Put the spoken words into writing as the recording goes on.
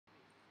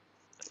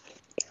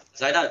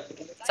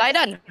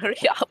Zaidan, hurry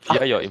up.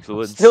 Yeah, your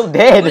influence. Still Do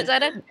dead. it,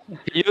 Zaidan.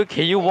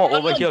 Can you walk You're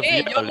over not here?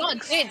 dead. You're not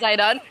dead,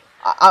 Zaidan.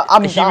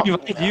 He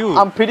revived you.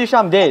 I'm pretty sure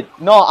I'm dead.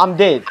 No, I'm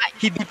dead.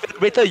 He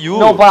defibrillated you.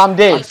 No, but I'm On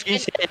dead. screen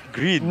share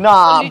green.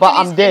 Nah, You're but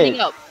literally I'm dead.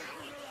 standing up.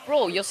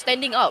 Bro, you're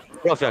standing up.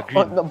 Bro, if you're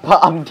Oh, green. no, but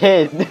I'm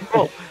dead.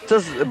 Bro,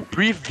 just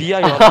breathe via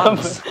your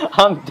lungs.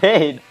 I'm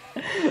dead.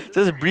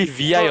 Just breathe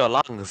via your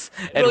lungs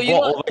and Bro, you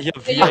walk know, over here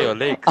yeah, via your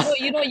legs. Bro,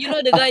 you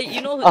know the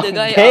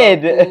guy, I'm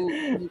dead.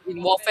 who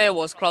in warfare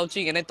was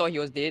crouching and then thought he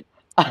was dead.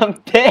 I'm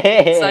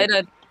dead.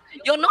 Zaidan,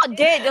 you're not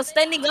dead. You're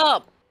standing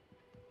up.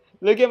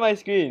 Look at my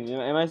screen.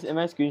 Am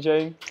I screen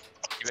sharing?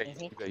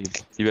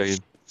 Teabag him.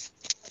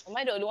 Am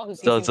I the only one who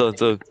sees him?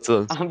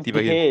 I'm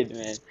Teabag him. dead,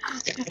 man.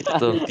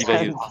 Teabag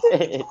him. I'm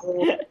dead.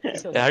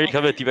 Hey, hurry,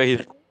 come here, teabag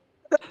him.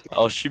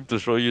 I'll stream to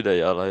show you that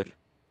you're alive.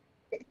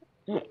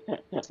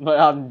 But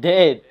I'm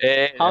dead.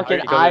 Hey, How hurry,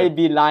 can come I here.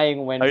 be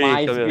lying when Hurry,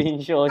 my come here.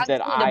 screen shows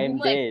that I'm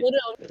dead?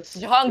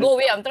 Johan, go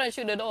away. I'm trying to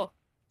shoot the door.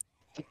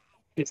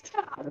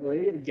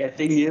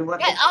 Getting here. What?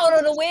 Get out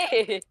of the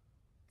way.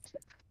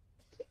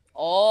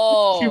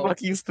 Oh. You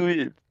fucking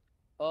stupid.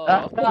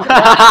 Oh.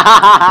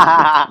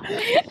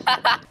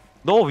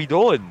 No, we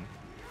don't.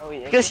 Oh,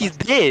 yeah. Because he's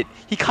dead.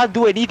 He can't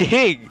do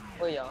anything.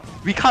 Oh, yeah.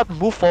 We can't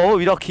move forward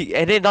without kick.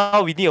 And then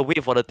now we need to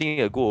wait for the thing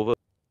to go over.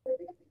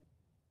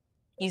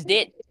 He's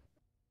dead.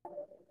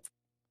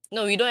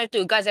 No, we don't have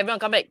to. Guys, everyone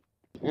come back.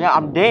 Yeah,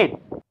 I'm dead.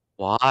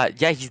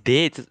 What? Yeah, he's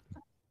dead.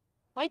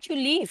 Why'd you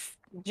leave?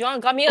 Johan,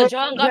 come here.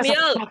 Johan, come There's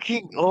a here.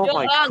 Fucking, oh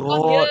my Johan, come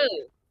god.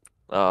 here.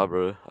 Ah,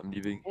 bro, I'm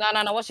leaving.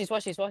 No. Watch this.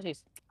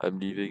 I'm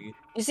leaving.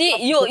 You see,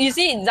 you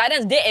see,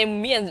 Zaidan's dead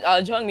and me and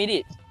Johan made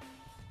it.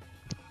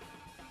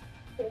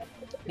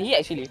 Did he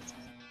actually?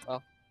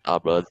 Ah,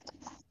 bro.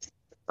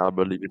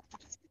 Leaving.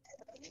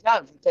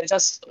 Yeah,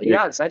 just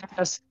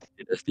just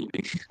Just leaving.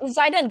 If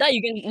Zaidan died,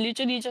 you can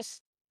literally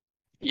just.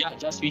 yeah,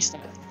 just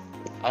restart.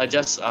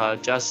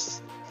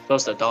 Just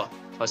close the door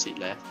because he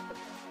left.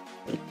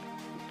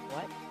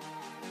 What?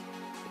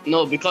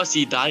 No, because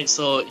he died,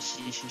 so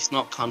he's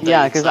not counted.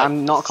 Yeah, because inside.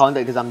 I'm not counted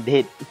because I'm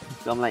dead.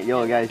 So I'm like,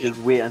 yo guys, just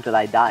wait until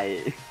I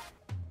die.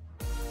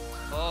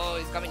 Oh,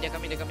 it's coming there.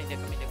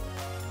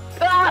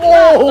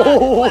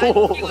 Oh! I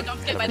don't think I got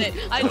jump scared by that.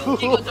 I don't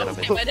think I got jump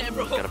scared by that,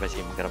 bro. Gotta bash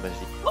him.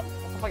 What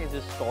the fuck is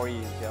this story,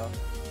 yeah?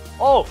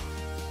 Oh!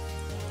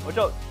 Watch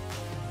out!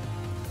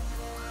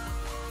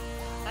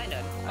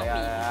 Zaidan,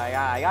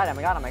 I got him.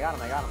 Let me kill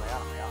him.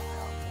 Yeah.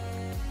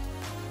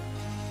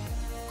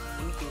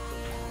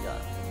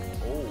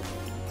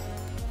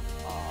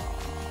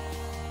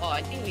 Oh,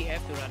 I think we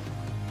have to run.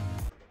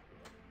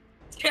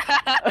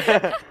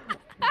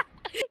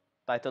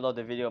 Title of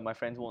the video, my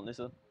friends won't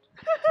listen.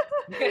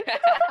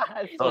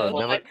 Oh,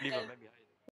 never leave a man behind.